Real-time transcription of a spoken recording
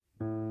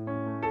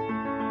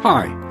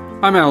Hi,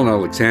 I'm Alan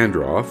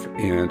Alexandrov,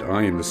 and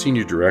I am the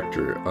Senior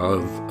Director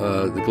of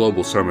the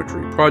Global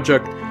Summitry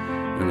Project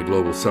and the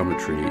Global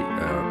Summitry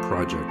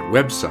Project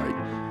website.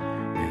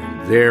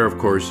 And there, of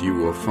course, you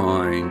will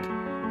find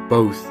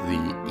both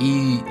the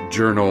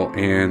e-journal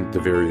and the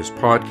various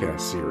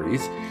podcast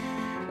series.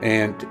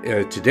 And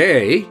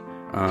today,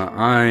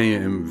 I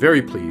am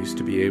very pleased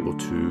to be able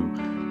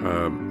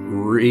to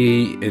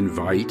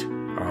re-invite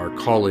our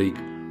colleague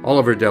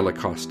Oliver Della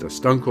Costa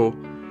Stunkel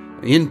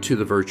into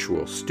the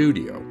virtual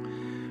studio.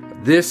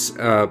 This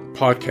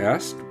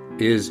podcast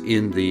is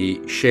in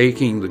the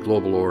Shaking the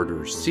Global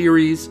Order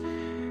series.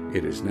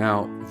 It is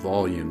now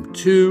Volume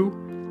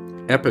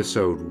 2,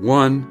 Episode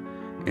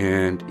 1,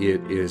 and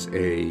it is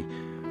a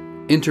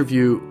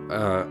interview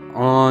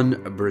on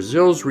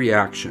Brazil's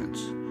reactions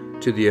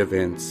to the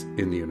events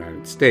in the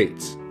United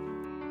States.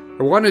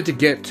 I wanted to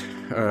get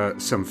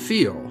some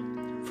feel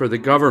for the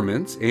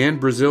government's and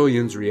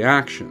Brazilians'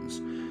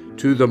 reactions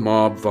to the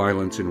mob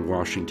violence in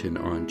Washington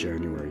on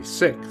January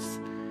 6th.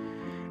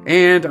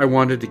 And I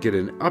wanted to get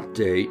an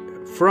update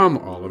from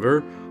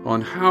Oliver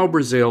on how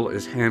Brazil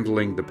is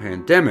handling the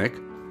pandemic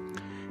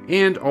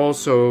and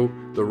also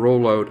the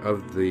rollout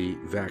of the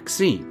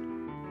vaccine.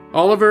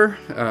 Oliver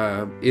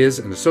is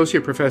an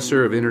associate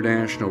professor of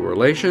international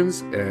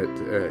relations at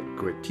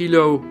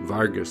Getúlio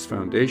Vargas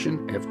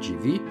Foundation,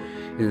 FGV,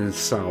 in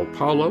Sao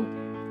Paulo.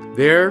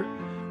 There,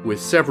 with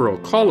several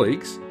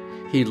colleagues,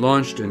 he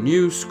launched a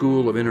new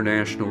school of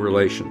international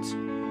relations.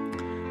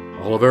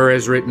 Oliver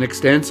has written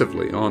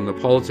extensively on the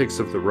politics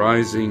of the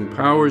rising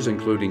powers,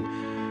 including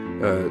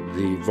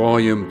the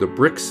volume The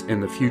BRICS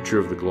and the Future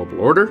of the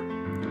Global Order,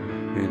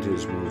 and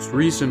his most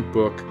recent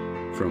book,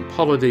 From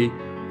Polity,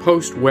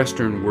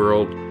 Post-Western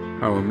World,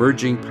 How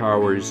Emerging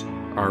Powers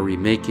Are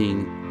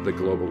Remaking the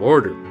Global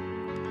Order.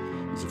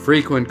 He's a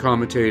frequent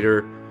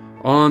commentator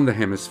on the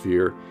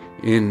hemisphere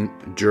in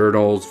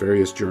journals,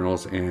 various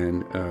journals,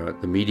 and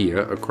the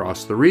media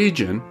across the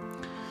region.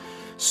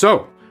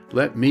 So,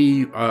 let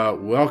me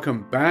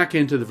welcome back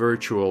into the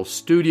virtual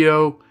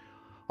studio,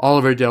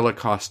 Oliver Della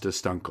Costa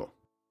Stunkel.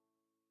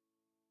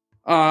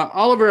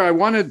 Oliver, I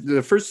wanted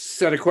the first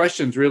set of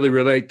questions really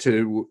relate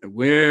to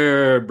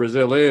where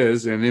Brazil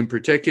is, and in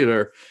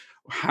particular,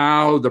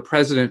 how the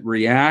president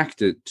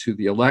reacted to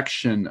the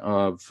election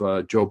of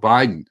Joe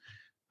Biden.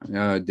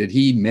 Did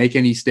he make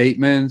any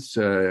statements?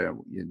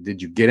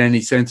 Did you get any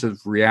sense of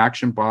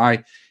reaction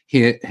by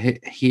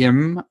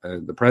him,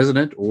 the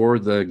president, or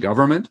the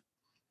government?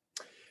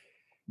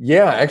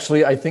 Yeah,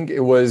 actually, I think it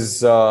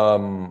was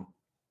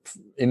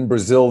in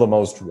Brazil the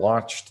most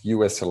watched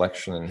U.S.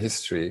 election in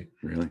history.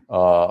 Really?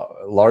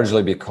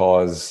 Largely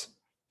because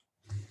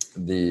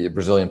the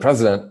Brazilian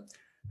president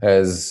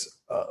has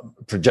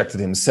projected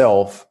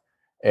himself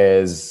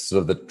as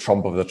sort of the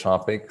Trump of the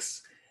tropics.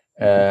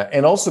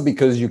 And also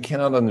because you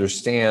cannot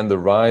understand the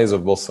rise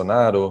of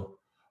Bolsonaro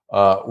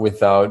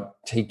without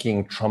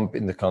taking Trump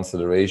into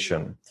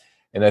consideration.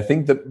 And I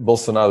think that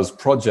Bolsonaro's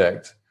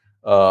project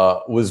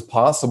was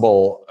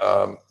possible,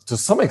 to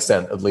some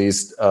extent at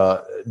least,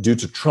 due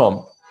to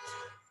Trump.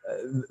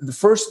 The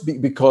first,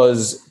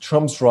 because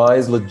Trump's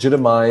rise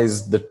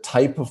legitimized the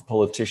type of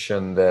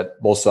politician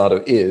that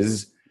Bolsonaro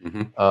is.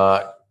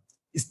 Mm-hmm.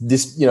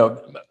 This,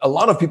 a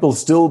lot of people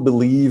still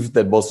believe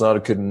that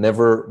Bolsonaro could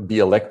never be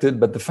elected,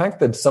 but the fact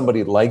that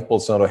somebody like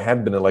Bolsonaro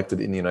had been elected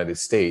in the United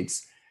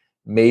States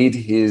made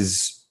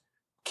his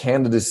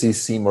candidacy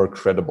seem more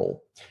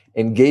credible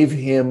and gave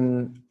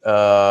him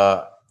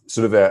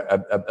sort of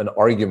an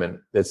argument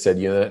that said,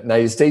 the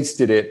United States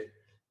did it,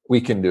 we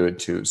can do it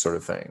too, sort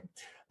of thing.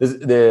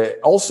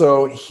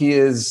 Also,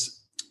 his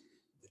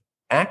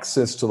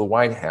access to the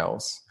White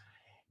House,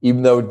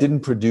 even though it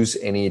didn't produce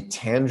any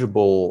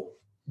tangible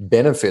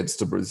benefits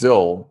to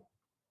Brazil,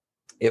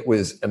 it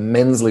was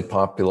immensely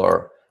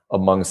popular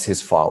amongst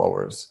his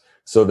followers.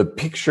 So the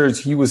pictures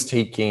he was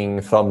taking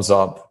thumbs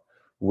up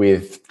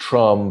with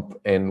Trump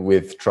and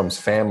with Trump's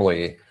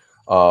family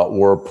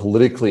were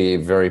politically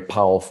very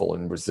powerful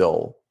in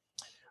Brazil.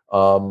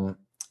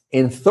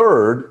 And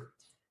third,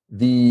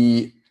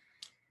 the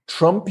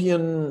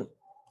Trumpian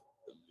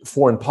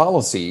foreign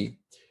policy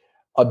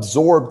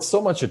absorbed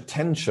so much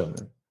attention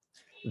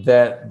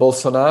that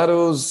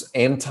Bolsonaro's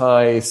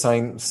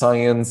anti-science,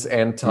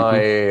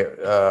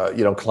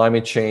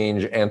 climate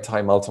change,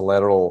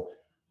 anti-multilateral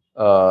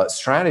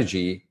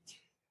strategy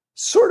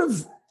sort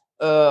of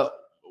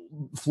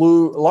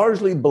flew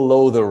largely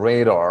below the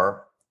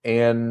radar.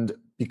 And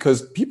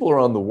because people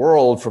around the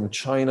world, from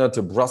China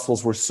to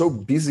Brussels, were so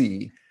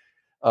busy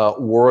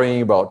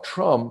worrying about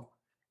Trump,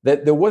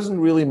 that there wasn't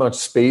really much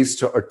space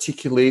to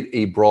articulate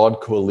a broad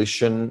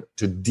coalition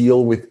to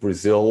deal with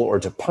Brazil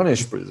or to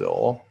punish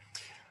Brazil.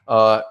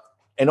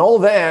 And all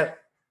that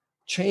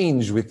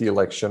changed with the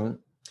election.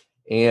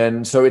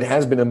 And so it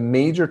has been a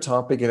major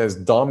topic. It has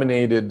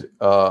dominated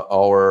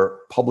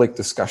our public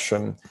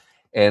discussion.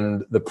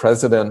 And the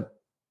president,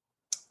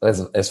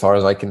 as far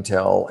as I can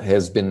tell,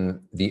 has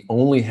been the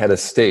only head of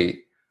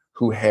state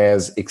who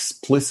has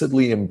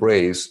explicitly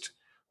embraced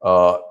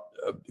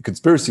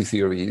conspiracy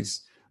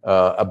theories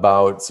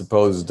about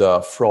supposed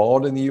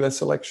fraud in the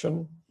U.S.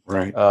 election.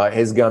 Right.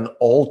 Has gone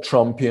all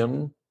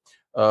Trumpian.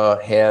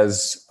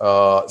 Has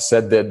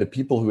said that the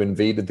people who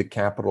invaded the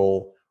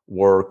Capitol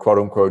were "quote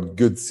unquote"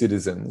 good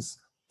citizens,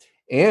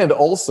 and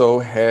also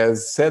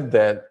has said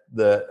that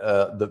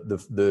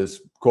the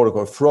 "quote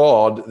unquote"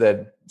 fraud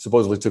that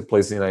supposedly took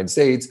place in the United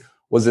States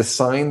was a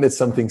sign that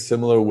something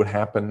similar would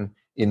happen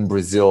in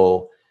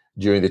Brazil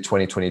during the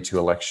 2022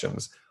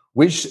 elections,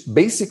 which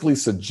basically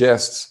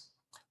suggests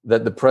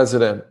that the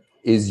president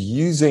is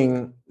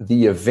using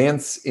the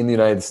events in the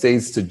United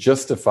States to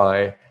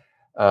justify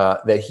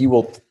that he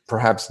will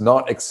perhaps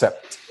not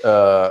accept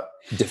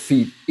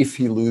defeat if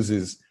he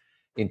loses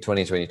in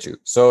 2022.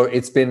 So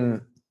it's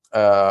been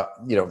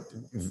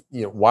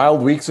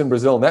wild weeks in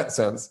Brazil in that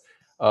sense,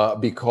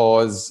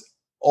 because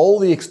all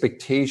the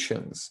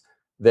expectations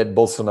that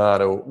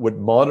Bolsonaro would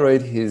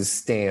moderate his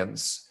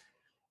stance,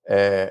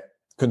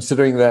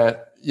 considering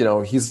that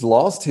he's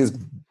lost his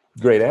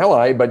great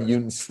ally, but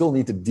you still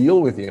need to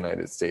deal with the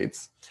United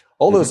States.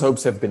 All those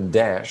hopes have been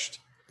dashed.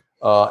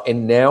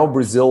 And now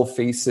Brazil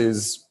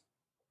faces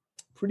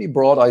pretty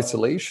broad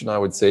isolation, I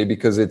would say,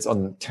 because it's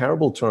on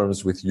terrible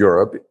terms with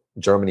Europe,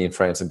 Germany and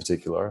France in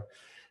particular.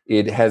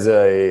 It has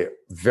a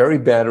very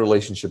bad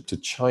relationship to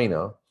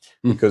China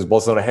because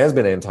Bolsonaro has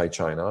been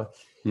anti-China.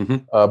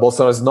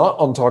 Bolsonaro is not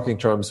on talking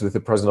terms with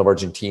the president of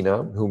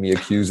Argentina, whom he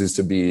accuses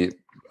to be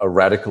a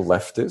radical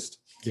leftist.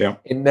 Yeah.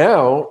 And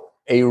now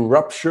a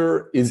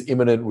rupture is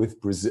imminent with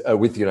Brazil,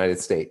 with the United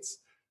States.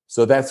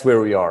 So that's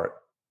where we are.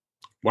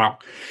 Wow.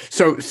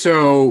 So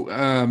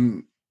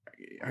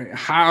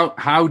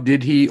how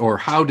did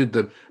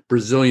the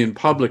Brazilian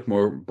public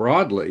more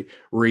broadly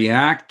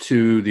react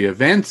to the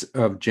events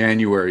of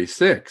January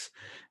 6th?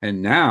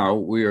 And now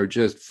we are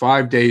just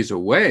 5 days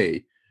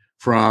away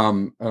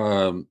from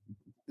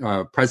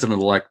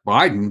President-elect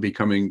Biden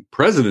becoming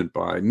President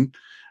Biden,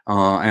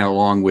 and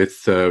along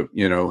with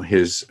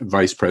his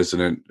Vice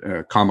President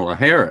Kamala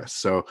Harris.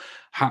 So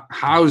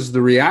how's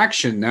the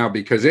reaction now?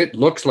 Because it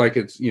looks like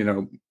it's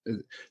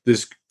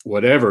this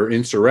whatever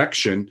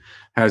insurrection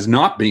has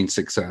not been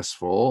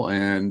successful,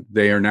 and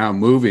they are now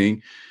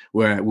moving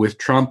with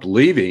Trump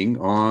leaving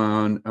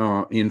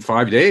in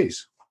 5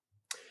 days.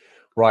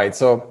 Right.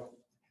 So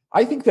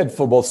I think that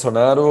for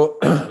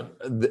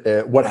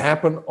Bolsonaro, what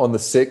happened on the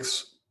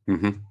 6th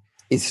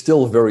is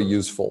still very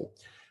useful,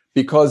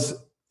 because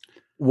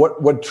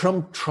what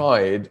Trump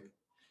tried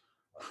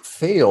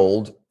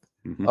failed.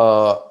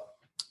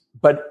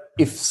 But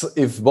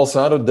if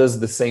Bolsonaro does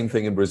the same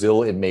thing in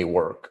Brazil, it may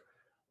work,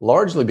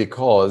 largely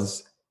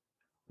because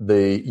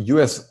the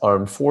U.S.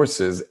 armed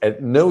forces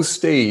at no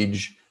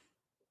stage,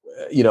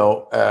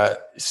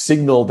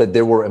 signaled that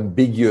they were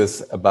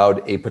ambiguous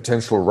about a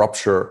potential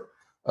rupture,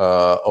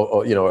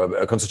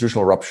 a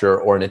constitutional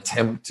rupture or an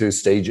attempt to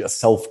stage a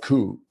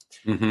self-coup.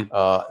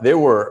 They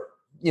were,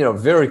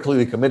 very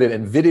clearly committed,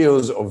 and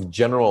videos of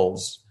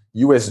generals,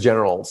 U.S.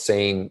 generals,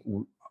 saying,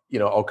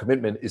 our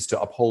commitment is to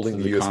upholding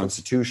the U.S.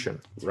 Constitution.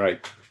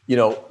 Right.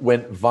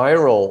 Went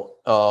viral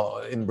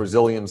in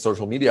Brazilian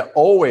social media,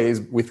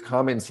 always with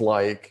comments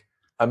like,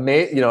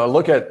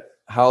 look at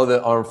how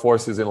the armed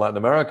forces in Latin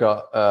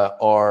America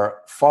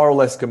are far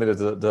less committed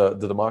to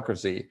the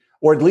democracy,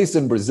 or at least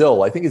in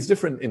Brazil. I think it's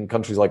different in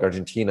countries like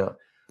Argentina,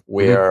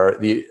 where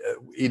the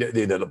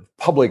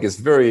public is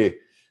very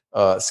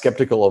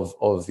skeptical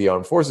of the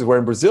armed forces, where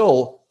in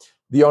Brazil,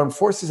 the armed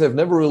forces have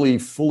never really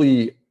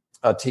fully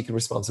taken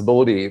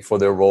responsibility for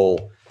their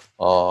role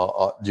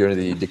during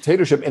the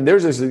dictatorship. And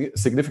there's a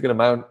significant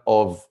amount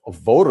of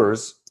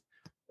voters,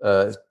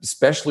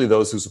 especially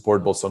those who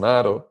support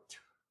Bolsonaro,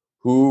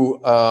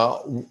 who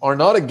are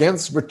not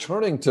against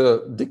returning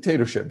to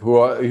dictatorship, who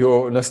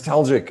are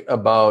nostalgic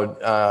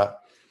about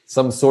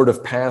some sort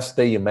of past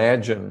they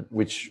imagine,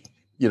 which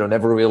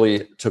never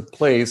really took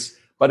place,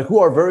 but who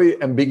are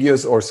very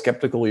ambiguous or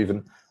skeptical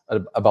even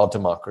about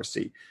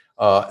democracy.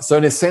 So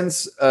in a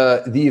sense,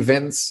 the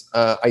events,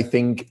 I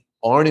think,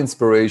 are an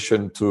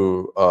inspiration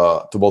to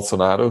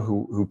Bolsonaro,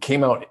 who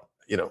came out,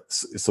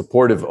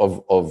 supportive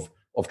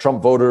of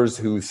Trump voters,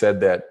 who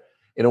said that,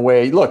 in a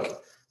way,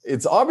 look,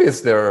 it's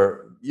obvious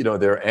they're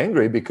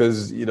angry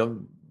because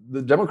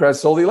the Democrats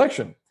stole the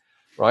election,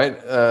 right?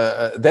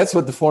 That's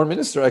what the foreign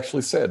minister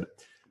actually said,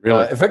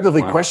 really?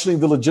 Effectively questioning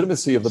the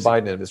legitimacy of the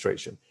Biden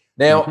administration.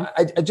 Now,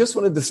 I just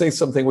wanted to say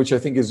something which I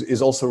think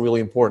is also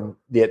really important.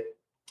 That,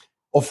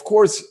 of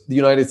course, the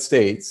United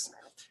States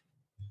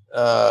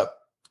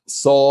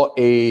saw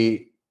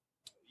a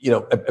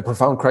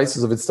profound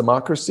crisis of its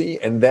democracy,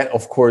 and that,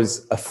 of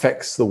course,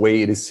 affects the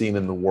way it is seen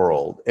in the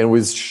world. And it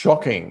was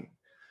shocking,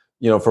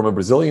 from a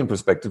Brazilian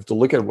perspective, to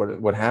look at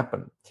what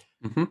happened.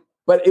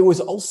 But it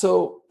was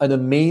also an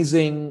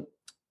amazing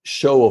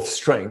show of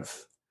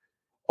strength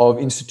of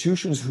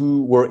institutions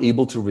who were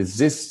able to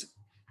resist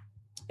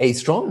a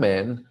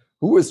strongman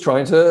who was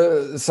trying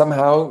to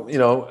somehow,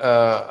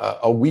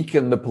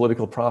 weaken the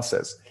political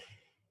process.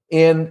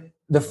 And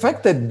the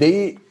fact that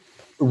they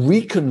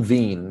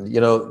reconvened,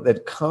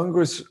 that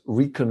Congress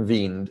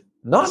reconvened,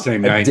 not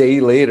a day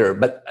later,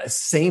 but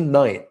same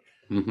night,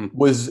 Mm-hmm.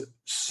 was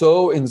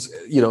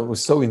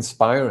was so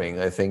inspiring,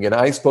 I think. And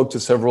I spoke to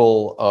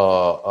several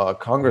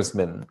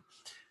congressmen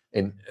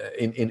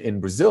in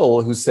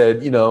Brazil who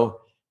said,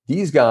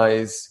 these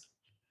guys,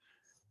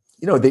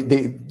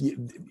 they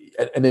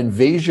an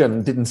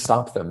invasion didn't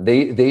stop them.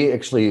 They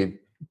actually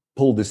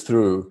pulled this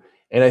through.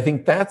 And I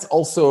think that's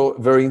also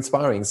very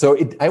inspiring. So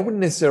I wouldn't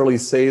necessarily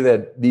say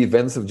that the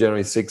events of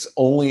January 6th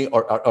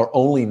are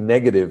only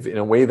negative, in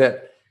a way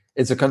that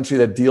it's a country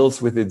that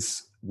deals with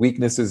its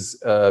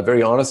weaknesses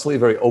very honestly,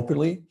 very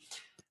openly,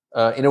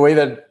 in a way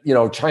that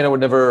China would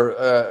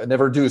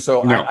never do.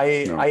 So No.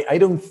 I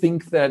don't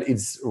think that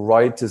it's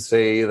right to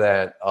say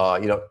that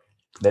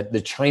that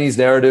the Chinese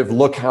narrative,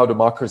 look how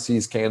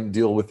democracies can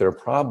deal with their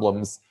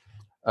problems,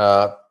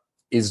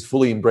 is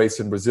fully embraced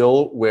in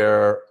Brazil,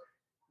 where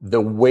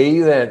the way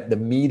that the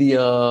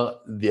media,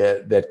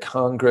 that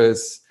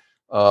Congress,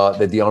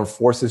 that the armed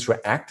forces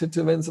reacted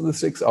to events of the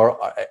 6th are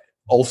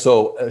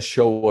also a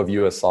show of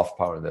U.S. soft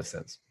power in that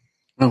sense.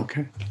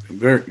 Okay,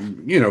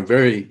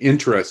 very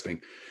interesting,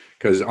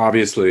 because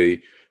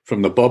obviously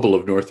from the bubble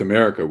of North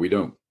America, we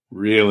don't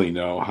really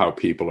know how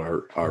people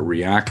are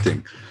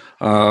reacting.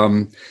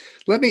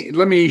 Let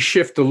me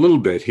shift a little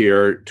bit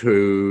here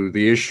to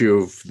the issue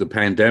of the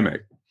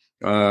pandemic.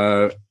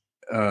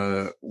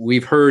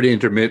 We've heard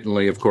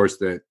intermittently, of course,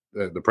 that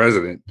the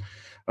president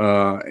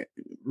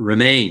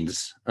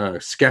remains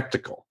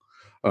skeptical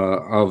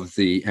of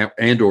the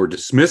and/or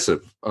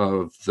dismissive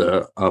of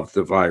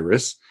the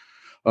virus,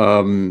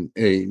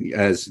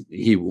 as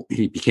he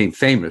became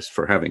famous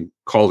for having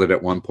called it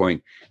at one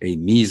point a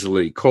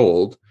measly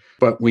cold.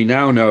 But we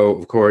now know,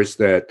 of course,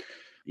 that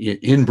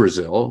in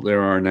Brazil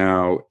there are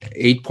now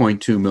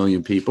 8.2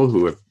 million people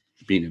who have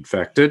been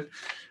infected.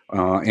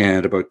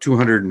 And about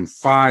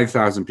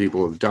 205,000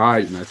 people have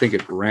died. And I think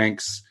it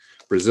ranks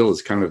Brazil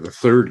as kind of the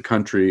third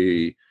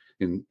country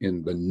in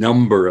the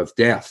number of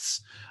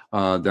deaths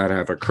that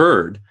have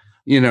occurred.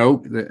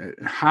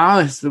 How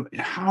has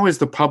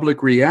the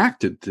public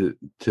reacted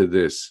to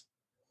this?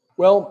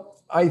 Well,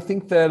 I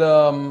think that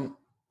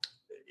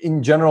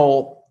in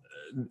general,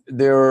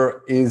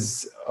 there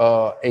is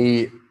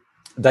a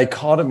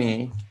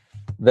dichotomy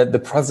that the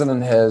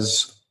president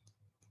has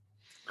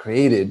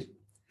created,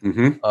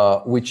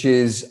 which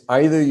is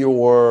either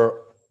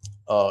you're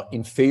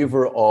in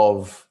favor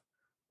of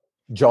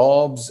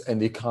jobs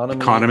and the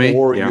economy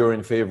or you're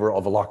in favor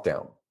of a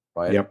lockdown,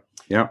 right?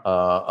 Yep.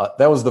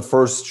 That was the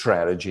first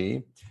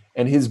strategy.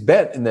 And his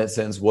bet in that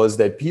sense was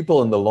that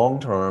people in the long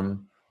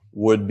term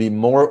would be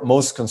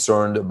most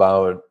concerned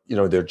about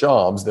their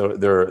jobs,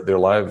 their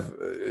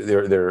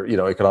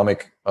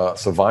economic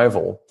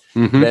survival,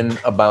 than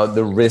about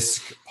the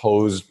risk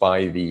posed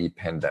by the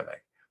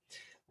pandemic.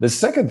 The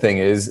second thing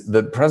is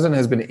the president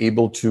has been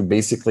able to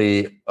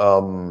basically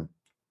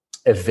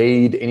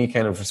evade any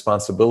kind of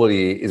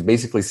responsibility, is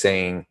basically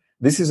saying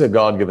this is a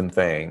God-given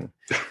thing.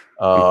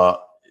 I'm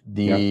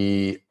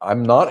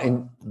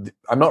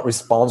not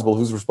responsible.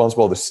 Who's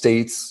responsible? The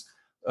states,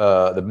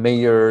 the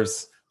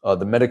mayors,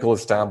 the medical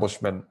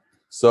establishment.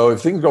 So if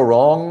things go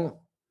wrong,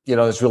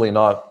 it's really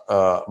not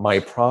my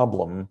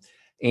problem.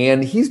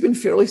 And he's been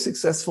fairly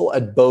successful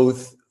at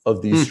both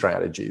of these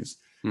strategies.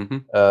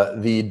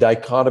 The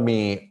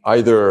dichotomy,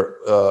 either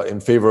in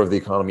favor of the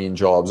economy and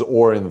jobs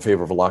or in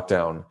favor of a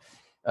lockdown,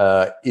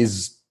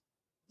 is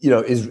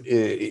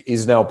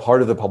now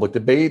part of the public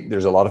debate.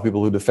 There's a lot of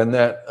people who defend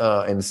that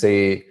and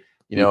say,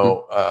 we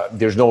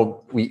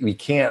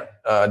can't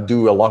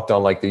do a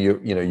lockdown like the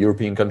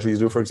European countries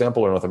do, for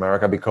example, or North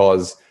America,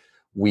 because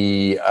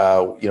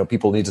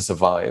people need to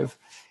survive.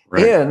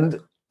 Right. And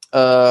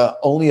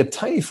only a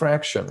tiny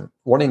fraction,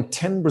 1 in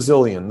 10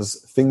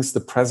 Brazilians, thinks the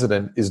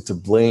president is to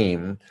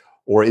blame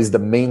or is the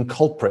main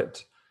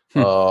culprit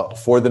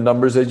for the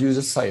numbers that you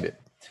just cited,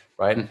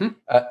 right?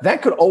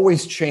 That could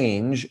always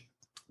change,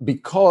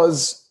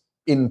 because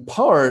in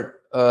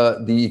part,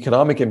 the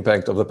economic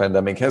impact of the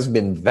pandemic has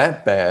been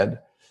that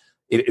bad.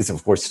 It is,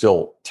 of course,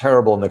 still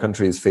terrible, and the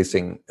country is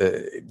facing,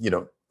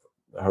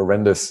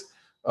 horrendous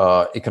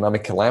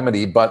economic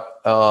calamity. But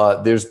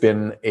there's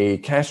been a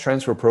cash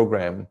transfer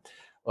program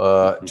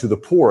to the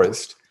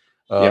poorest,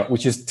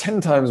 which is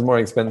 10 times more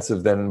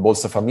expensive than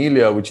Bolsa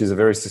Familia, which is a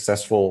very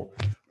successful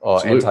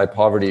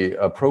anti-poverty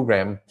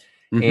program.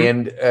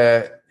 And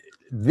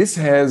this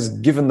has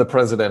given the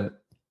president,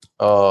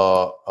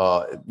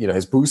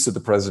 has boosted the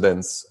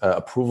president's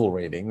approval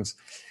ratings.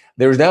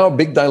 There's now a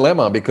big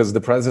dilemma, because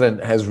the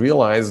president has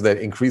realized that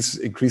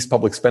increased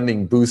public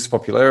spending boosts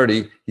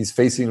popularity. He's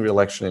facing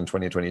re-election in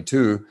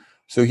 2022,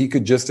 so he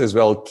could just as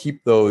well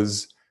keep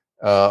those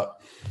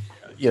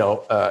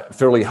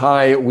fairly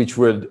high, which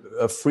would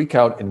freak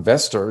out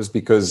investors,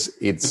 because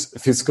it's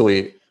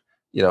fiscally,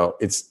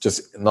 it's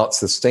just not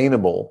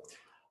sustainable.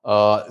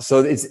 So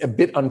it's a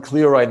bit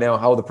unclear right now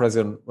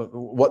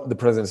what the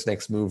president's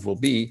next move will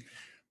be.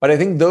 But I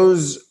think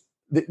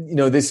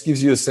this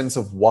gives you a sense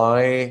of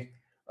why,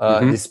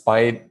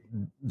 despite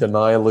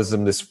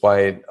denialism,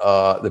 despite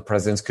the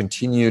president's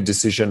continued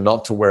decision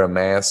not to wear a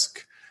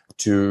mask,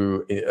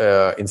 to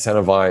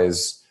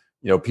incentivize,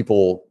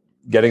 people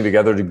getting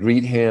together to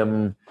greet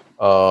him,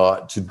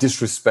 to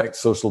disrespect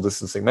social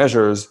distancing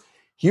measures,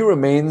 he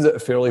remains a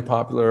fairly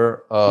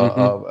popular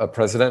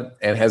president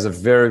and has a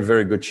very,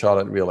 very good shot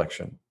at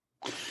re-election.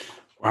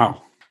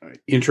 Wow,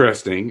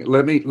 interesting.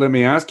 Let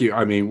me ask you.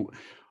 I mean,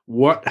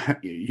 what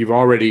you've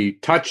already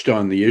touched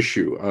on the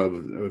issue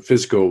of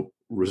fiscal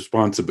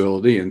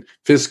responsibility and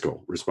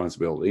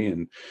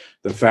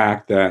the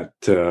fact that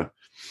there's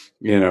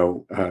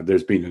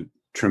been a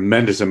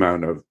tremendous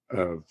amount of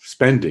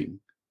spending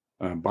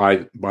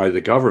by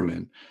the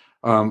government.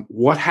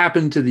 What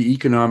happened to the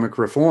economic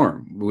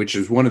reform, which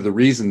is one of the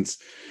reasons,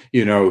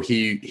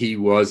 he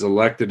was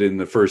elected in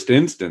the first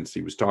instance?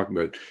 He was talking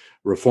about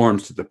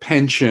reforms to the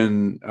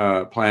pension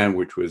plan,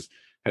 which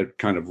had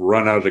kind of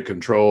run out of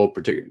control,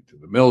 particularly to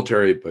the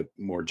military, but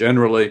more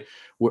generally.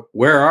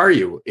 Where are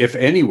you, if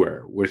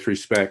anywhere, with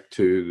respect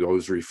to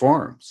those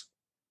reforms?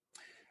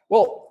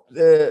 Well,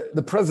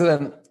 the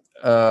president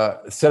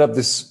set up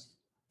this,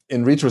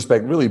 in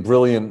retrospect, really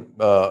brilliant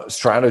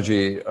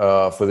strategy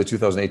for the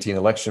 2018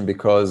 election,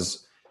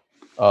 because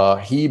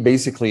he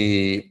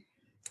basically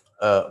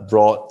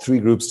brought three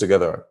groups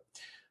together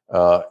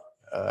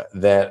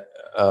that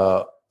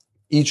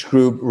each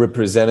group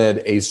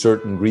represented a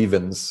certain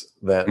grievance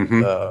that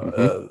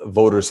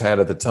voters had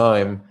at the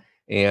time.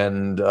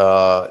 And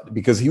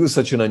because he was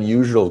such an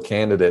unusual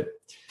candidate,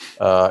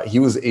 he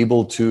was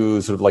able to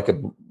sort of like a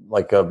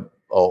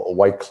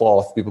white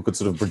cloth, people could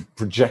sort of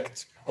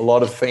project a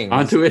lot of things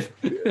onto it.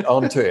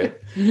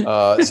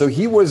 So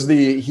he was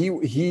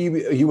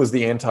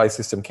the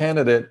anti-system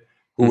candidate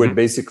who would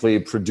basically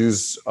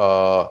produce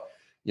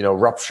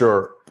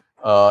rupture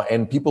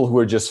and people who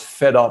were just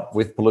fed up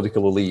with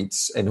political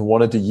elites and who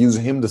wanted to use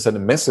him to send a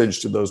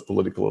message to those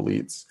political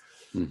elites.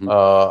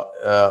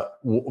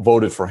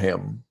 Voted for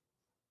him.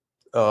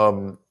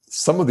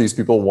 Some of these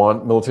people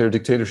want military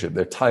dictatorship.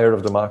 They're tired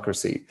of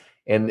democracy.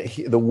 And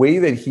the way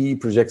that he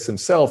projects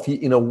himself, he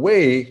in a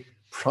way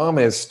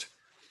promised,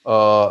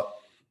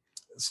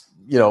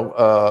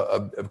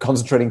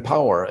 concentrating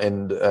power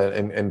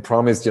and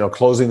promised,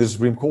 closing the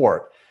Supreme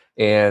Court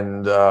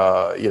and,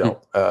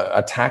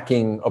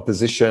 attacking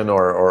opposition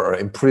or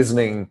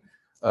imprisoning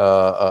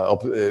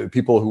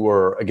people who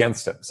were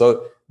against him.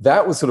 So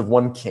that was sort of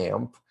one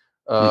camp.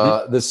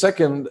 The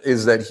second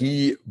is that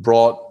he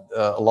brought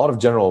a lot of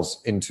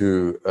generals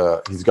into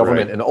his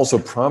government, and also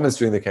promised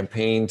during the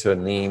campaign to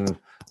name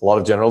a lot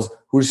of generals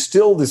who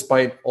still,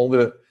 despite all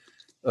the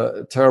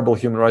terrible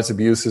human rights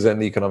abuses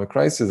and the economic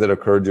crisis that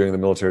occurred during the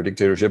military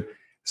dictatorship,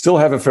 still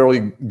have a fairly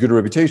good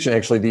reputation.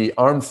 Actually, the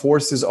armed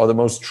forces are the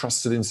most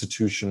trusted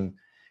institution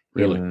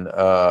in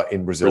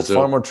Brazil.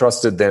 Far more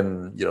trusted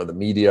than the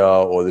media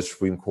or the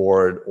Supreme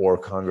Court or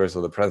Congress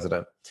or the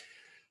president.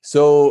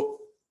 So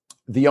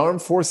the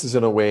armed forces,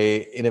 in a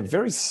way, in a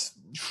very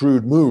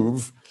shrewd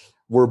move,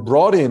 were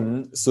brought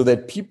in so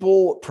that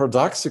people,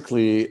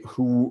 paradoxically,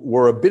 who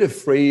were a bit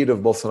afraid of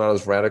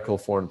Bolsonaro's radical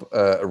foreign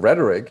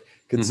rhetoric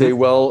could say,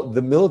 well,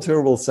 the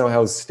military will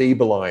somehow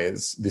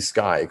stabilize this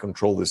guy,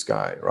 control this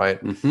guy,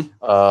 right?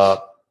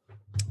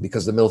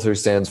 Because the military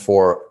stands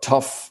for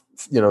tough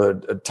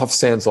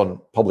stance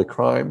on public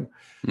crime,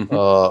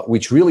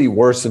 which really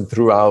worsened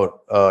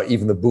throughout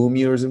even the boom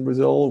years in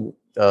Brazil.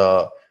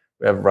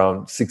 We have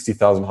around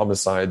 60,000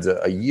 homicides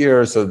a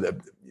year, so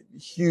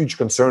huge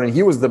concern. And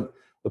he was the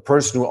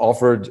person who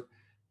offered,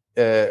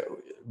 they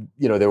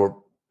were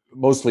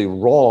mostly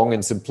wrong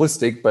and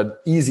simplistic,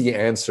 but easy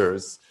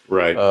answers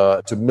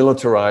to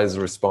militarize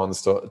the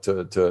response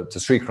to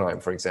street crime,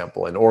 for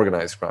example, and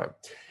organized crime.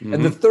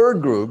 And the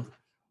third group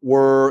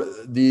were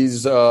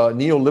these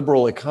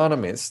neoliberal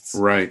economists,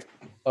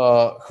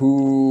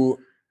 who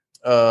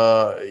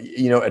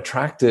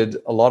attracted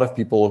a lot of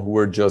people who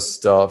were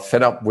just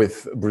fed up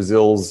with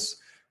Brazil's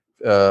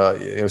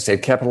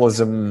state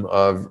capitalism,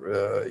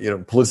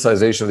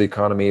 politicization of the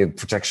economy,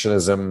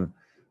 protectionism,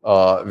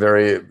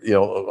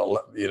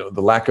 the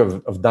lack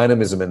of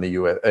dynamism in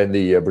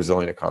the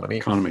Brazilian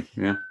economy.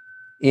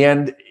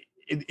 And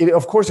it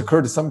of course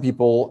occurred to some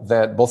people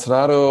that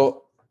Bolsonaro's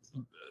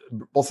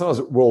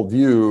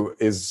worldview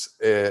is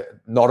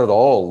not at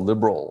all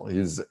liberal.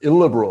 He's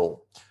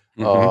illiberal.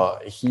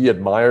 He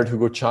admired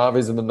Hugo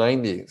Chavez in the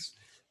 90s.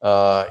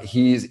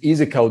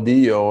 He's a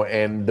caudillo,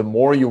 and the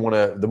more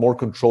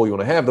control you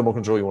want to have, the more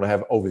control you want to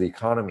have over the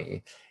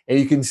economy. And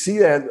you can see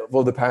that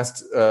for the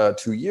past 2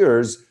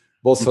 years,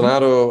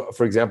 Bolsonaro,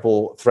 for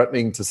example,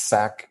 threatening to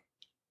sack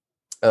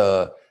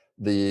the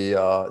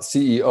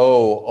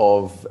CEO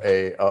of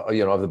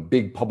of the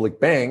big public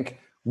bank,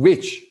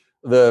 which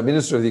the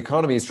Minister of the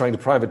Economy is trying to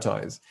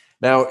privatize.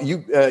 Now,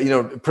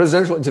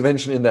 presidential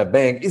intervention in that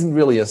bank isn't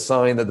really a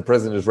sign that the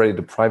president is ready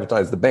to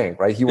privatize the bank,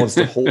 right? He wants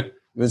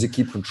to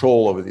keep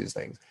control over these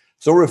things.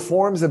 So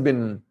reforms have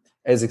been,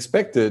 as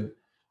expected,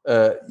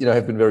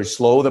 have been very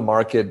slow. The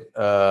market,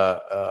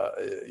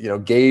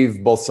 gave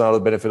Bolsonaro the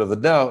benefit of the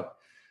doubt.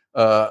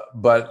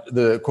 but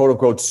the quote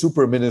unquote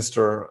super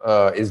minister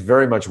is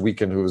very much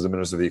weakened, who was the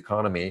minister of the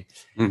economy.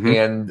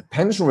 And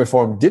pension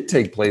reform did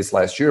take place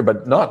last year,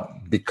 but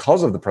not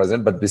because of the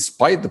president, but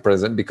despite the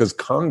president, because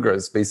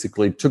Congress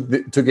basically took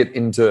it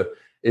into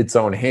its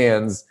own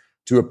hands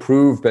to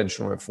approve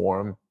pension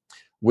reform,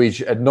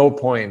 which at no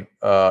point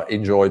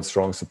enjoyed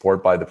strong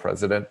support by the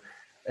president.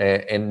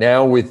 And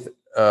now with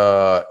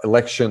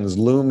elections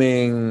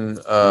looming,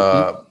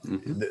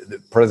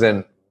 the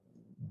president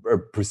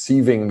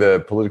perceiving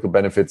the political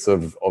benefits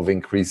of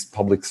increased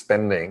public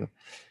spending,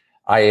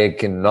 I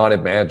cannot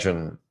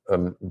imagine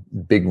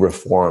big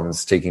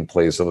reforms taking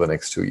place over the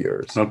next 2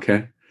 years.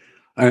 Okay.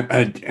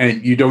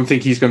 And you don't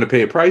think he's going to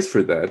pay a price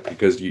for that,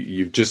 because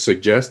you've just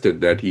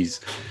suggested that he's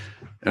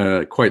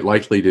quite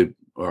likely to,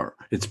 or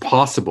it's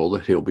possible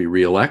that he'll be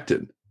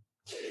reelected.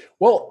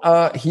 Well,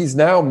 he's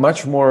now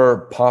much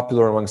more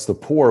popular amongst the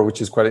poor,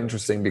 which is quite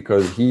interesting,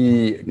 because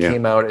he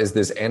came out as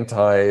this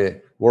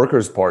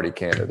anti-Workers' Party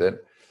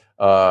candidate,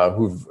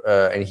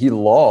 and he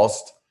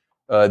lost.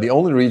 The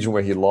only region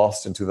where he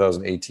lost in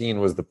 2018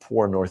 was the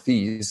poor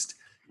Northeast.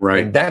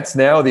 Right. And that's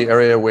now the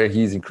area where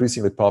he's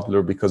increasingly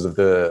popular because of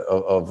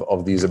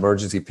of these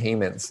emergency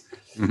payments.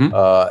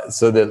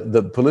 So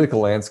the political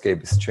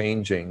landscape is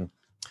changing.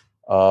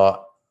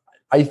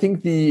 I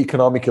think the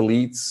economic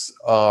elites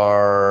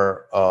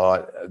are,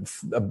 a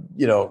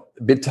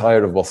bit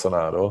tired of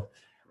Bolsonaro,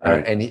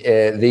 right. And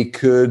they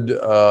could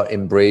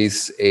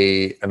embrace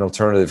an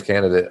alternative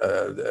candidate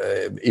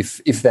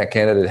if that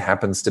candidate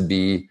happens to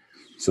be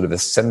sort of a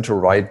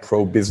center-right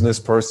pro-business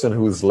person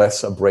who's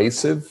less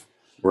abrasive.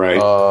 Right.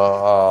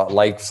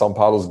 Like São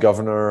Paulo's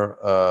governor,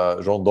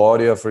 João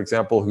Dória, for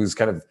example, who's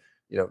kind of,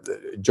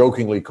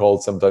 jokingly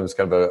called sometimes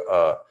kind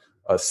of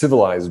a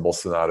civilized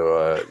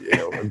Bolsonaro,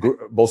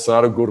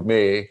 Bolsonaro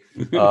gourmet,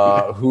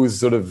 who's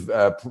sort of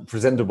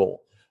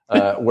presentable,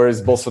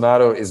 whereas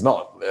Bolsonaro is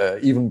not.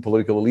 Even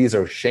political elites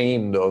are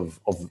ashamed of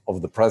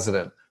the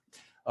president.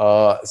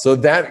 So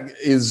that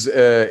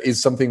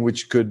is something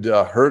which could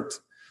hurt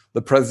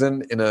the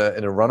president in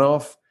a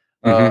runoff.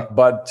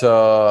 But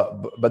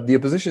the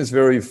opposition is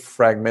very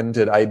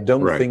fragmented. I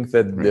don't think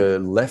that the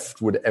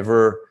left would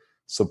ever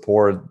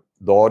support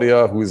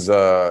Doria, who's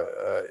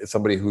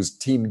somebody who's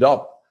teamed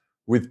up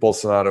with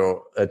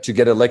Bolsonaro to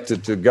get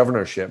elected to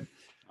governorship.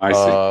 I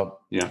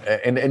see.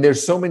 And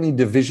there's so many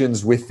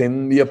divisions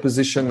within the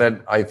opposition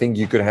that I think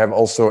you could have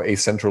also a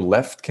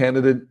center-left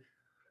candidate.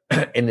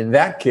 And in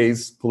that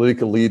case,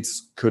 political elites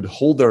could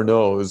hold their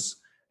nose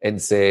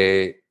and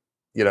say,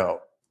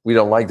 we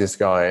don't like this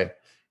guy.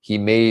 He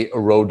may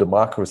erode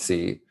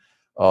democracy,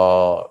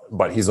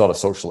 but he's not a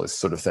socialist,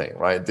 sort of thing,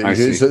 right?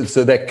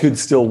 So that could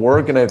still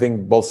work. And I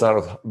think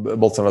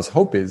Bolsonaro's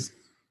hope is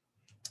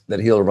that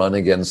he'll run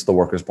against the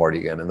Workers' Party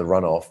again in the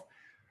runoff,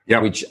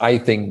 which I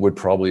think would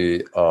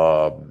probably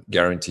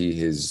guarantee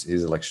his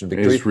election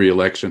victory. His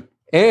re-election.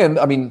 And,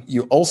 I mean,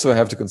 you also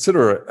have to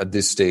consider at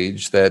this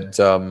stage that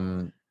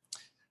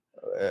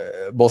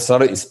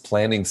Bolsonaro is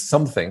planning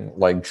something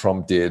like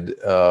Trump did,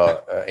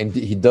 and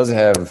he does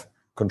have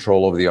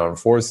control over the armed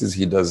forces.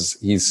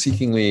 He's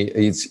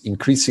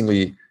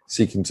increasingly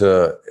seeking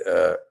to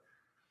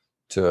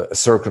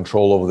assert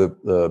control over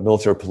the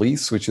military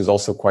police, which is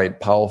also quite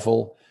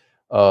powerful.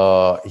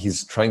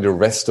 He's trying to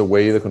wrest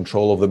away the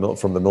control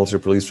from the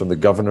military police from the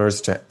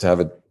governors to have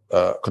it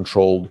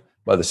controlled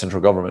by the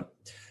central government,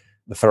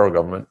 the federal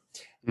government.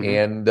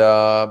 And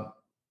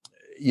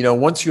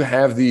once you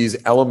have these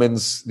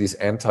elements, these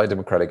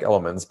anti-democratic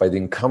elements, by the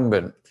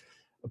incumbent,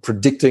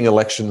 predicting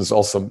elections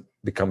also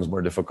becomes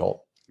more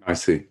difficult. I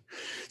see.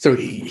 So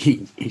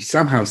he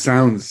somehow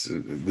sounds,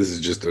 this is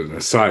just an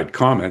aside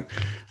comment,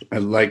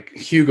 like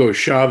Hugo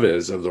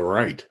Chavez of the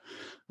right.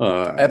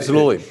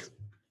 Absolutely.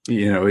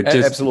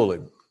 Absolutely.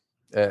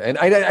 And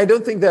I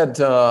don't think that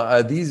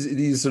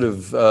these sort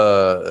of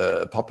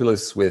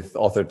populists with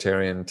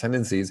authoritarian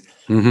tendencies,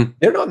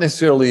 they're not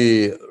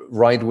necessarily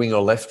right wing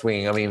or left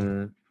wing. I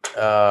mean,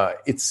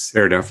 it's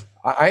fair enough.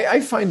 I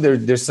find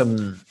there's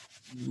some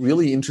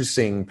really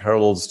interesting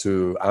parallels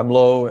to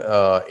AMLO,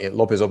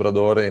 López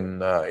Obrador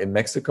in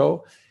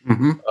Mexico,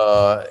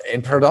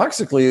 and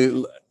paradoxically,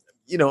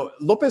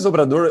 López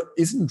Obrador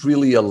isn't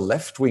really a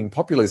left wing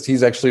populist.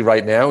 He's actually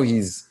right now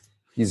he's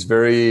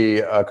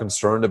very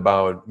concerned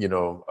about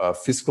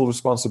fiscal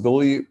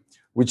responsibility,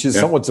 which is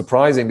somewhat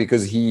surprising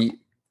because he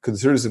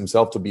considers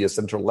himself to be a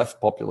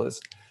center-left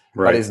populist,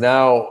 but is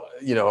now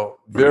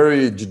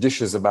very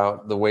judicious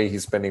about the way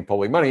he's spending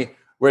public money.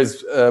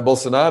 Whereas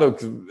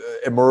Bolsonaro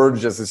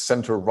emerged as a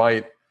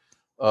center-right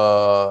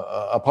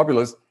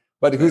populist,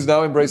 but who's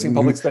now embracing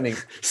public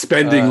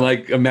spending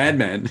like a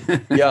madman.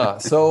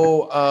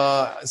 So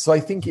I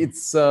think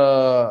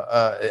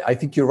I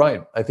think you're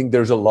right. I think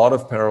there's a lot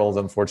of parallels,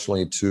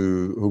 unfortunately,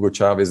 to Hugo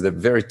Chavez, the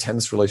very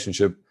tense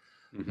relationship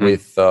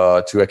with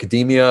to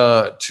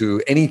academia,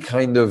 to any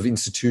kind of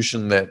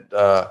institution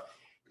that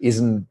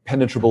isn't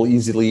penetrable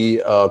easily,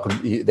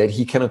 that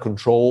he cannot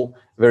control.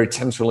 Very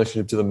tense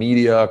relationship to the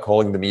media,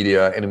 calling the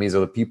media enemies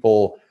of the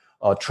people,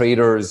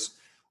 traitors,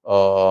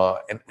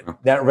 and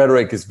that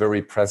rhetoric is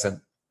very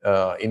present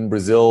in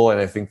Brazil, and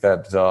I think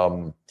that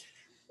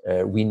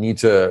we need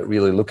to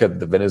really look at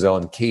the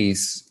Venezuelan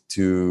case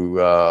to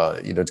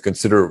to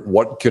consider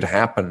what could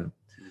happen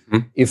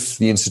if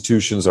the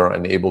institutions are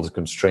unable to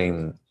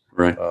constrain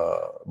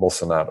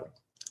Bolsonaro.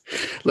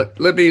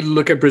 Let me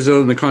look at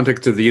Brazil in the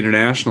context of the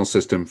international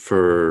system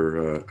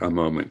for a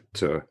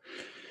moment,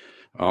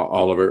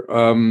 Oliver.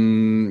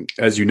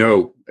 As you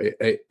know,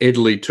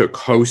 Italy took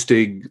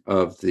hosting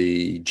of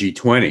the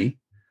G20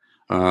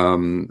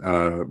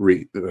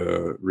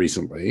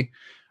 recently.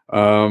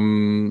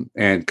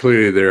 And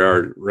clearly there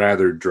are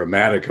rather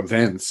dramatic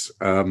events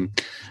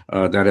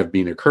that have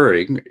been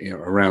occurring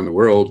around the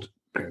world,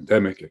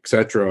 pandemic,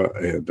 etc.,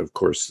 and of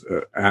course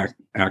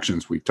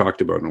actions we've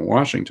talked about in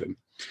Washington.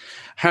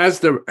 Has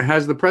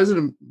the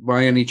president,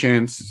 by any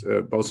chance,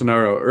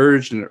 Bolsonaro,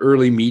 urged an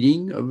early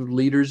meeting of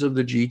leaders of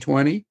the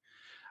G20,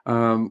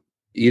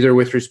 either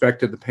with respect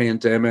to the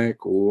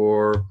pandemic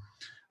or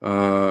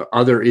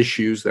other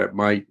issues that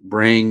might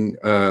bring,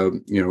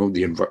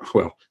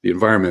 the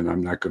environment?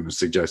 I'm not going to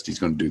suggest he's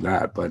going to do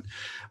that, but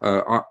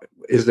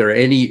is there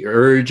any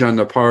urge on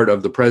the part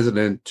of the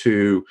president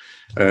to,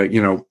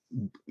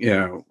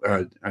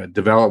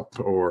 develop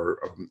or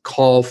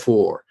call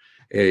for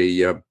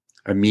a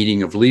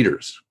meeting of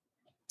leaders?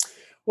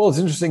 Well, it's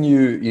interesting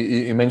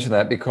you mentioned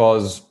that,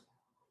 because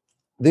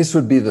this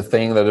would be the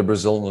thing that a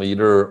Brazilian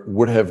leader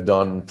would have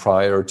done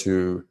prior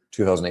to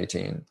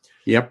 2018.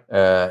 Yep.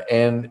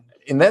 And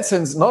in that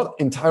sense, not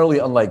entirely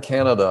unlike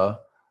Canada,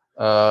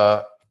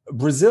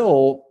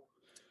 Brazil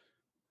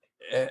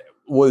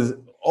was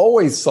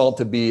always thought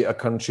to be a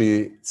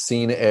country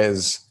seen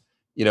as,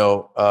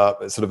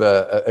 sort of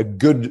a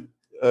good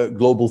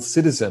global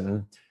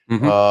citizen,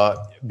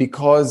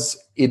 because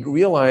it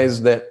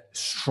realized that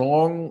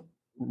strong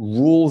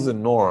rules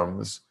and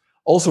norms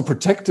also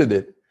protected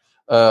it,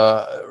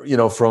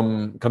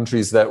 from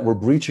countries that were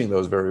breaching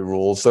those very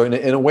rules. So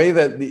in a way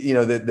that,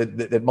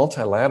 that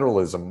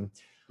multilateralism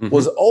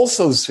was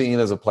also seen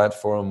as a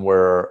platform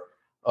where,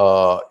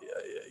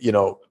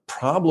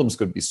 problems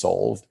could be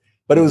solved.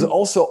 But it was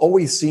also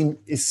always seen,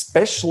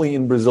 especially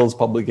in Brazil's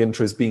public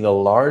interest, being a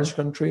large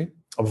country,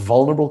 a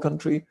vulnerable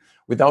country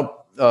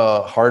without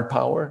hard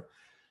power.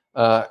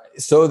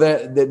 So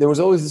that there was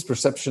always this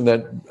perception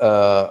that,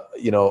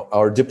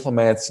 our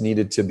diplomats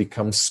needed to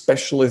become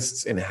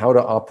specialists in how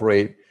to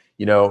operate,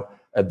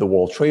 at the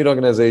World Trade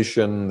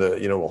Organization, the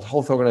World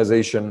Health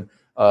Organization,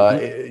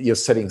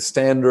 setting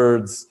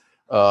standards,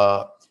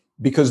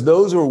 because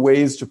those were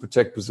ways to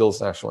protect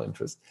Brazil's national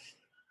interest.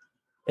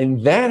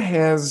 And that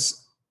has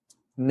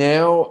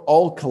now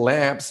all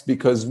collapsed,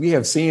 because we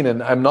have seen,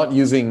 and I'm not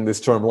using this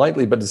term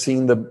lightly, but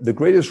seeing the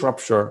greatest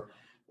rupture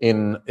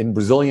in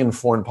Brazilian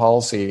foreign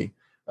policy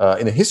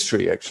in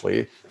history,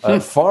 actually,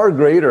 far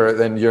greater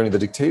than during the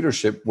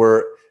dictatorship,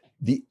 where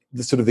the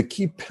sort of the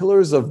key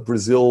pillars of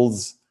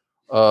Brazil's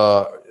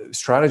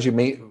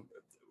strategy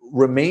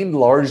remained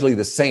largely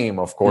the same.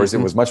 Of course, it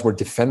was much more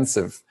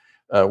defensive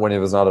when it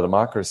was not a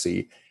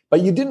democracy.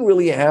 But you didn't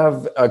really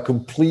have a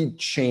complete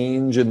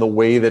change in the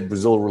way that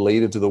Brazil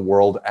related to the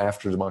world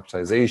after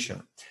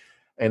democratization.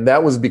 And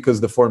that was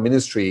because the foreign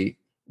ministry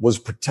was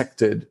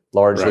protected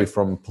largely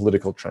from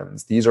political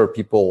trends. These are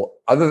people,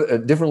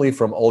 differently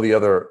from all the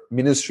other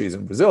ministries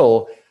in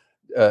Brazil,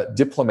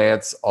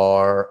 diplomats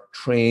are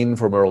trained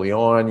from early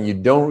on. You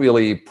don't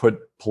really put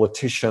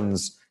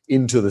politicians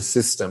into the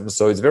system.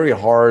 So it's very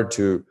hard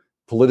to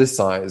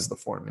politicize the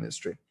foreign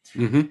ministry.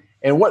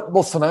 And what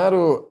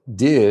Bolsonaro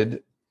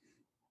did,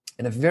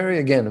 in a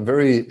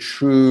very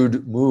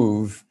shrewd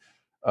move,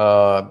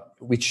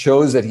 which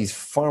shows that he's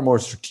far more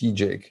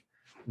strategic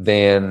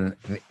than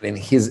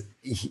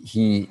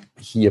he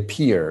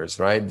appears,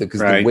 right?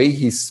 Because the way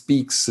he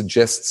speaks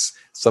suggests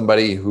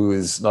somebody who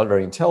is not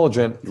very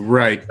intelligent.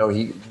 Right.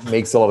 He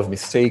makes a lot of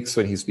mistakes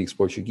when he speaks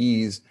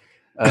Portuguese.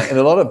 And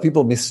a lot of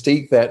people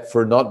mistake that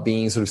for not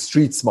being sort of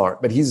street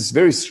smart. But he's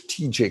very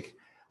strategic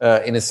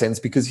in a sense,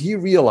 because he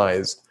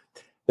realized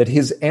that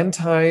his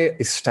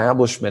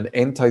anti-establishment,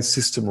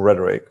 anti-system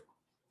rhetoric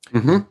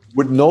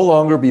would no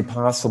longer be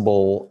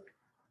possible,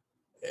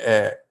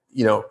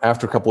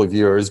 after a couple of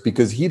years,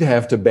 because he'd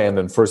have to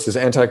abandon first his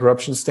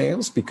anti-corruption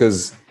stance,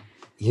 because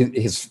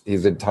his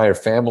entire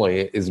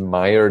family is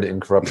mired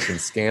in corruption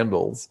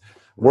scandals.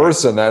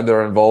 Worse than that,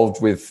 they're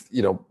involved with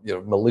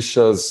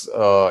militias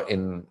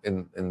in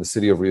the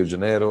city of Rio de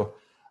Janeiro,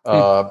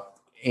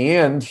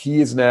 and he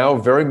is now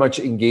very much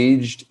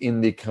engaged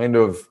in the kind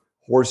of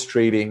horse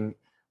trading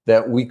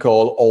that we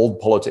call old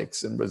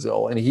politics in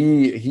Brazil. And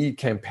he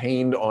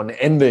campaigned on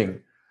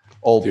ending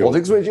old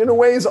politics, which in a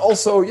way is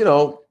also,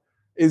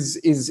 is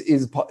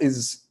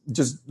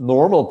just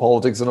normal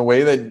politics, in a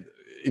way that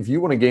if you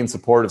want to gain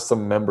support of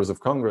some members of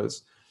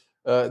Congress,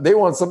 they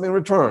want something in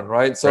return,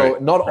 right? So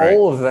not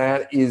all of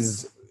that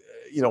is,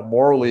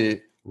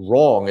 morally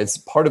wrong. It's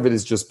part of it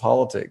is just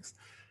politics.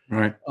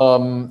 Right.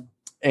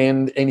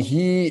 And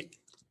he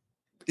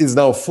is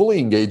now fully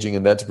engaging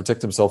in that to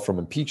protect himself from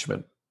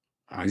impeachment.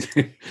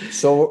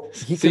 So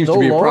he can seems no to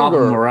be a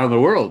problem longer, around the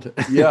world.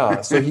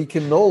 yeah. So he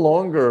can no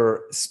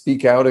longer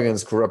speak out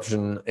against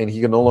corruption, and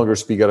he can no longer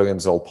speak out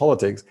against all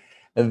politics.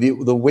 And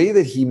the way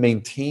that he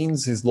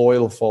maintains his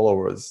loyal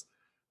followers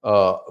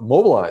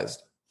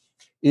mobilized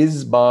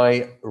is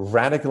by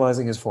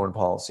radicalizing his foreign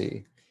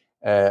policy,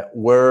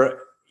 where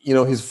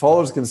his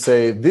followers can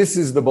say, "This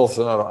is the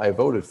Bolsonaro I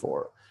voted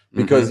for,"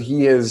 because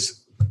he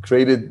has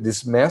created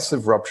this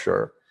massive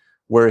rupture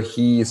where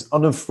he is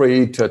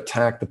unafraid to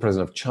attack the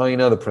president of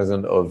China, the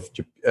president of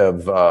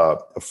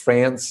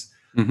France,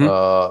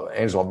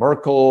 Angela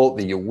Merkel,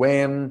 the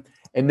UN,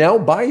 and now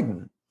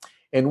Biden.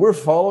 And we're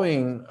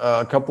following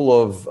a couple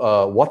of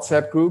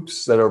WhatsApp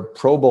groups that are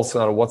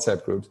pro-Bolsonaro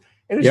WhatsApp groups.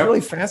 And it's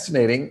really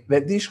fascinating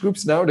that these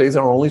groups nowadays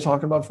are only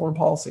talking about foreign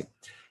policy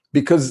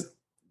because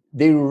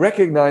they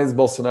recognize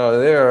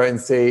Bolsonaro there and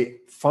say,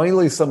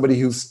 finally, somebody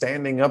who's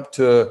standing up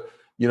to,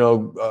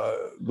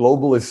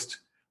 globalist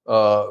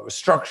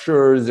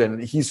structures,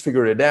 and he's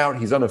figured it out.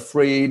 He's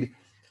unafraid.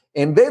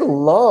 And they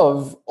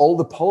love all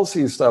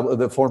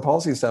the foreign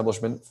policy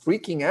establishment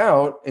freaking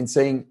out and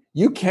saying,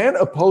 you can't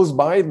oppose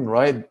Biden,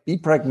 right? Be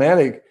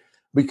pragmatic,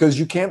 because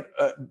you can't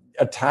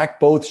attack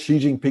both Xi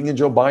Jinping and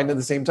Joe Biden at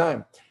the same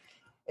time.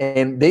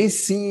 And they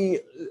see,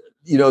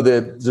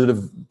 the sort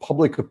of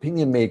public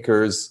opinion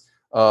makers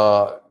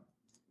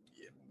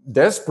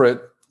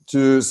desperate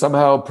to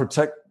somehow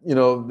protect,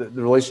 the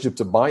relationship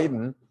to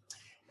Biden.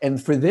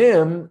 And for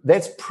them,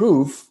 that's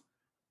proof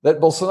that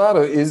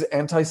Bolsonaro is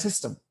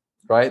anti-system,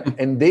 right?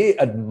 And they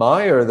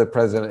admire the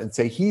president and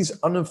say he's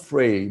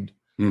unafraid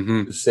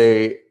to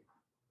say,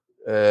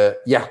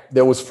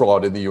 there was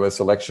fraud in the US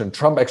election.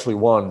 Trump actually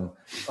won,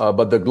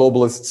 but the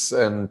globalists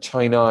and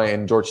China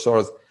and George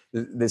Soros,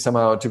 they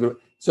somehow took it.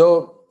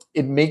 So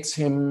it makes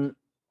him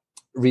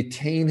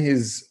retain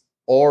his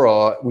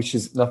aura, which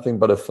is nothing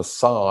but a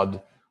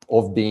facade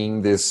of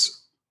being this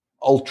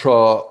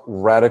ultra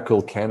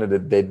radical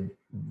candidate that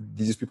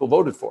these people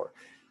voted for.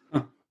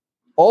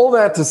 All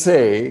that to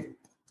say,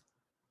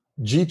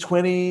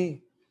 G20,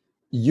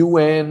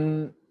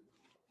 UN,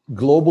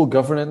 global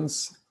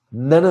governance,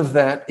 none of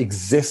that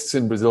exists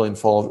in Brazilian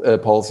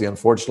policy,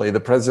 unfortunately. The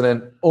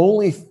president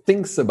only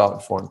thinks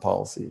about foreign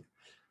policy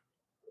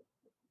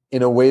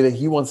in a way that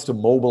he wants to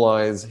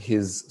mobilize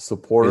his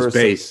supporters.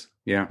 His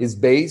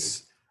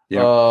base. He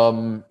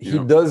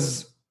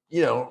does,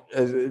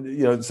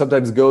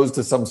 sometimes goes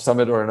to some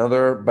summit or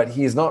another, but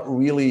he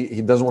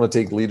doesn't want to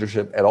take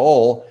leadership at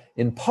all,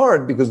 in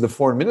part because the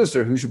foreign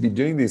minister who should be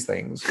doing these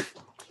things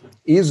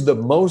is the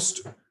most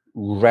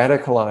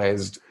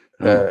radicalized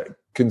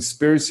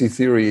conspiracy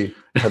theory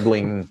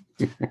peddling,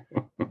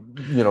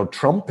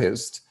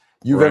 Trumpist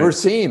you've ever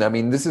seen. I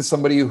mean, this is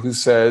somebody who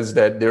says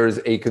that there is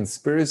a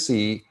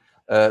conspiracy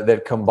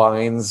that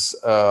combines,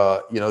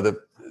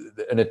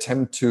 an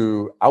attempt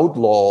to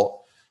outlaw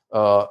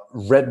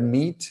red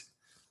meat,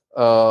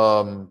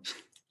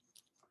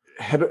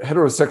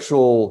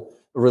 heterosexual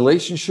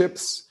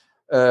relationships,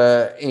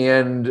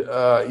 and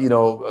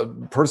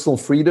personal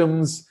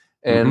freedoms,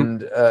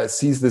 and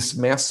sees this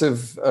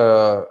massive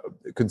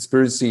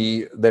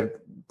conspiracy that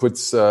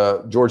puts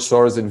George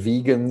Soros and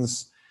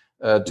vegans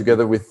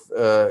together with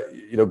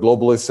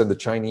globalists and the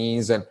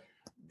Chinese. And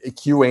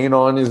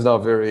QAnon is now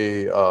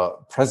very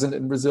present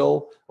in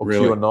Brazil, or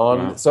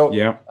QAnon. Wow. So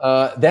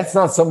that's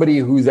not somebody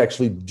who's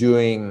actually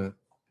doing,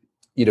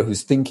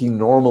 who's thinking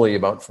normally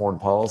about foreign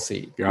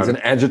policy. He's an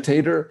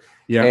agitator.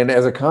 Yeah. And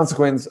as a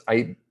consequence,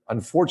 I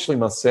unfortunately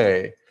must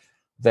say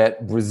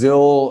that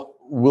Brazil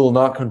will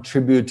not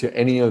contribute to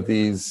any of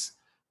these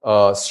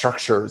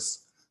structures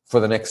for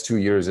the next 2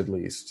 years at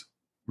least.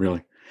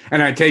 Really?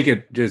 And I take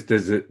it, just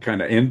as a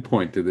kind of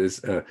endpoint to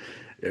this,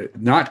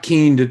 not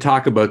keen to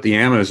talk about the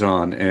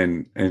Amazon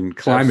and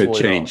climate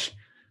Absolutely change. Not.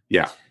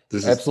 Yeah.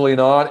 Absolutely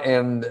not.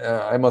 And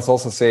I must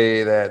also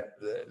say that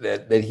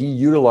he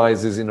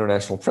utilizes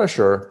international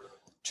pressure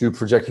to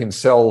project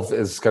himself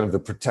as kind of the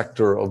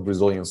protector of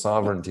Brazilian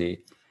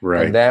sovereignty.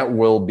 Right. And that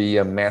will be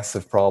a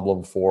massive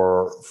problem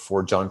for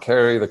John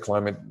Kerry, the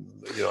climate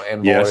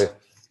envoy,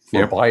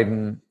 for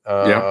Biden.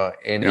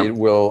 And it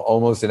will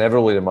almost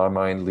inevitably, in my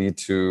mind, lead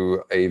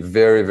to a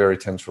very, very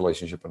tense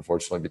relationship,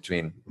 unfortunately,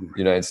 between the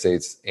United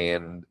States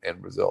and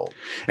Brazil.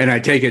 And I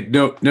take it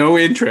no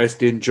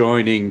interest in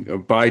joining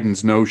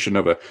Biden's notion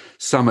of a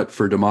summit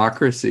for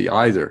democracy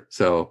either.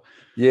 So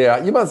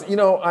yeah, you must.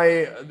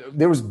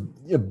 There was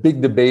a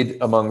big debate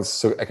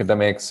amongst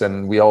academics,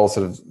 and we all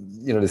sort of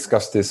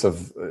discussed this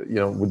of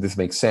would this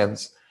make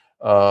sense?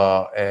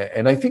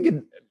 And I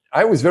think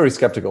I was very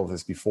skeptical of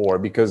this before,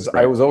 because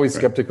I was always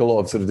skeptical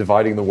of sort of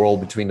dividing the world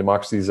between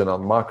democracies and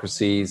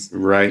non-democracies.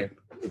 Right.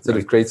 It sort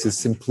of creates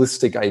this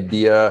simplistic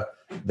idea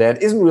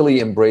that isn't really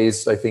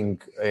embraced, I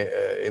think,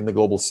 in the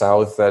global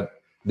South, that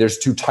there's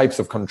two types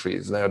of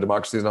countries. Now,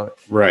 democracy is not.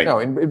 Right. No,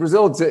 in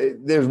Brazil,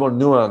 there's more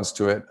nuance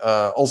to it.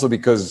 Also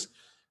because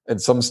at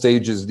some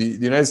stages, the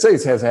United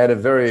States has had a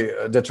very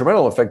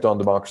detrimental effect on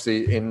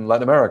democracy in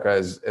Latin America,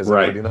 as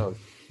everybody knows.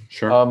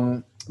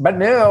 Sure. But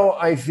now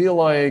I feel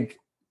like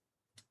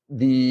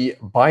the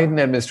Biden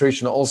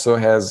administration also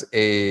has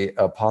a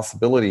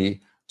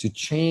possibility to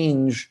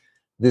change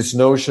this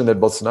notion that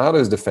Bolsonaro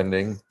is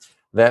defending,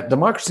 that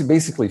democracy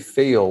basically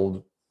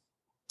failed,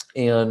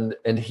 and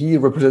he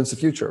represents the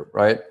future,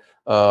 right?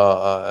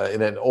 And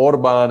then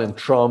Orban and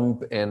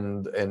Trump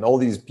and all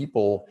these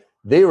people,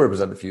 they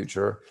represent the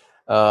future.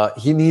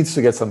 He needs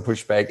to get some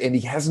pushback, and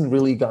he hasn't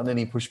really gotten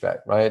any pushback,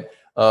 right?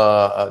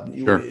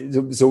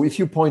 Sure. So if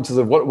you point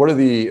to what are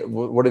the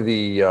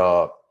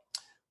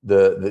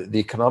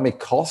economic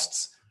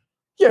costs?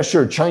 Yeah,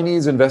 sure.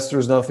 Chinese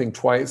investors now think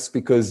twice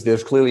because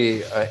there's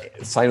clearly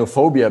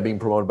xenophobia being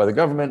promoted by the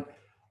government.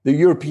 The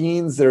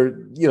Europeans, there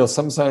are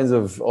some signs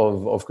of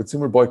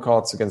consumer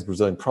boycotts against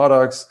Brazilian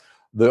products.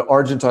 The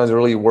Argentines are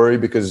really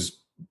worried because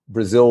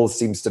Brazil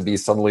seems to be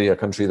suddenly a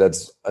country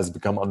has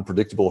become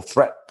unpredictable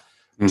threat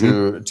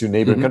to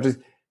neighboring countries.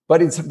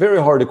 But it's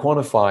very hard to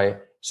quantify.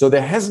 So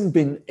there hasn't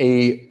been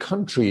a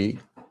country,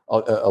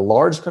 a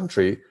large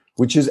country,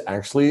 which is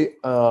actually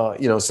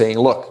saying,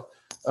 look,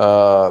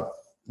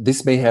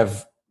 this may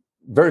have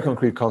very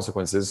concrete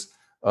consequences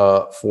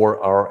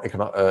for our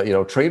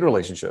trade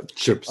relationship.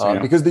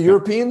 Because the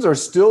Europeans are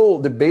still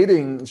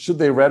debating should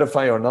they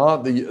ratify or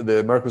not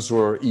the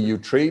Mercosur EU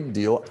trade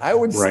deal. I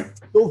would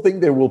still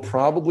think they will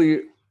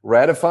probably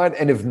ratify it,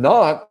 and if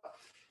not,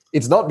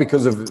 it's not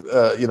because of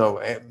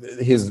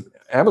his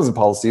Amazon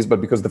policies, but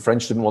because the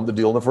French didn't want the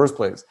deal in the first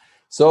place.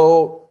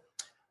 So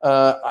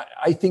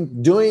I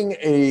think doing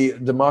a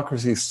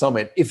democracy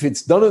summit, if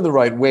it's done in the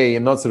right way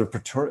and not sort of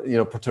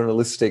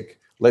paternalistic,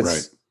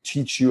 let's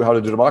teach you how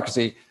to do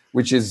democracy,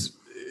 which is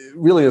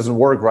really doesn't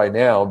work right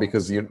now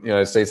because the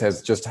United States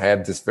has just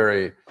had this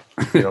very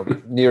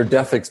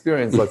near-death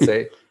experience, let's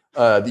say,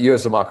 the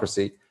U.S.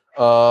 democracy.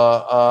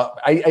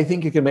 I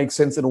think it can make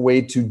sense in a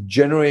way to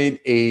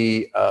generate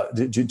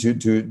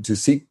to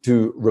seek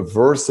to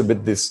reverse a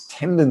bit this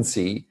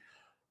tendency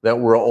that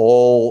we're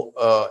all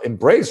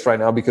embraced right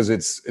now, because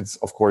it's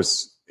of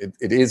course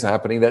it is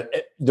happening, that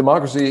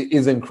democracy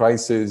is in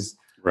crisis.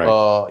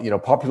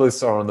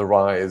 Populists are on the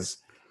rise,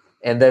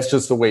 and that's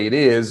just the way it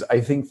is. I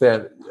think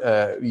that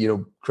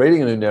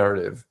creating a new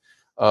narrative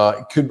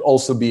could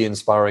also be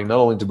inspiring, not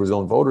only to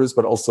Brazilian voters,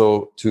 but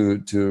also to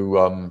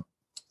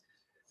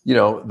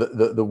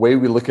the way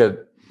we look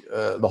at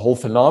the whole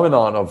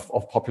phenomenon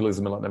of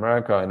populism in Latin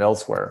America and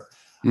elsewhere.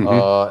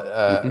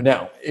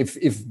 Now,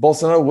 if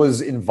Bolsonaro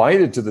was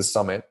invited to the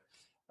summit,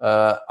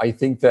 I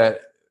think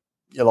that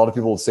a lot of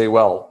people would say,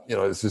 well,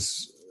 this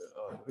is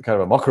kind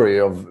of a mockery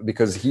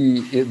because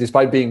he,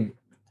 despite being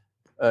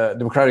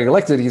democratically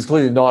elected, he's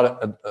clearly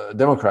not a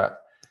Democrat.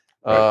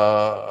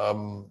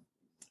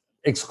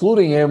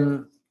 Excluding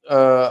him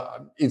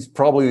is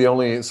probably the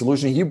only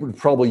solution. He would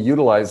probably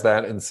utilize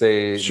that and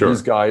say,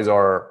 these guys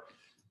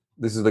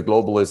this is the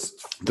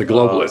globalists. The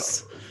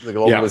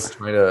globalists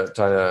trying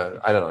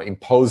to I don't know,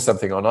 impose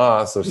something on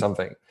us or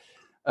something.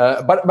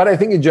 But I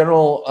think in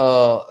general,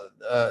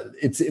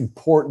 it's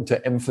important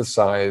to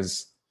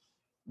emphasize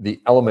the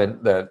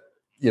element that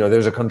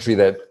there's a country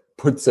that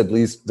puts at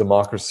least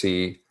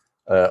democracy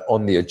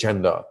on the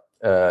agenda.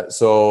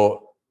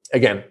 So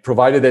again,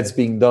 provided that's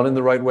being done in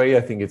the right way,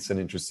 I think it's an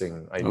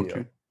interesting idea.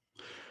 Okay.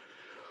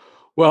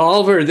 Well,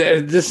 Oliver,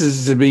 this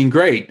has been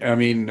great. I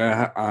mean,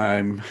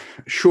 I'm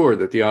sure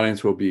that the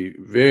audience will be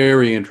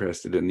very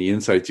interested in the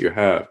insights you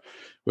have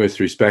with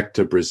respect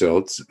to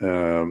Brazil.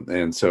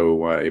 And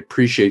so I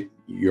appreciate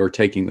your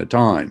taking the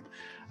time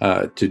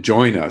to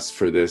join us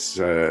for this.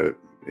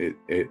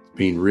 It's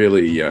been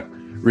really,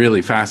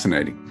 really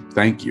fascinating.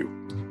 Thank you.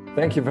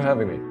 Thank you for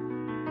having me.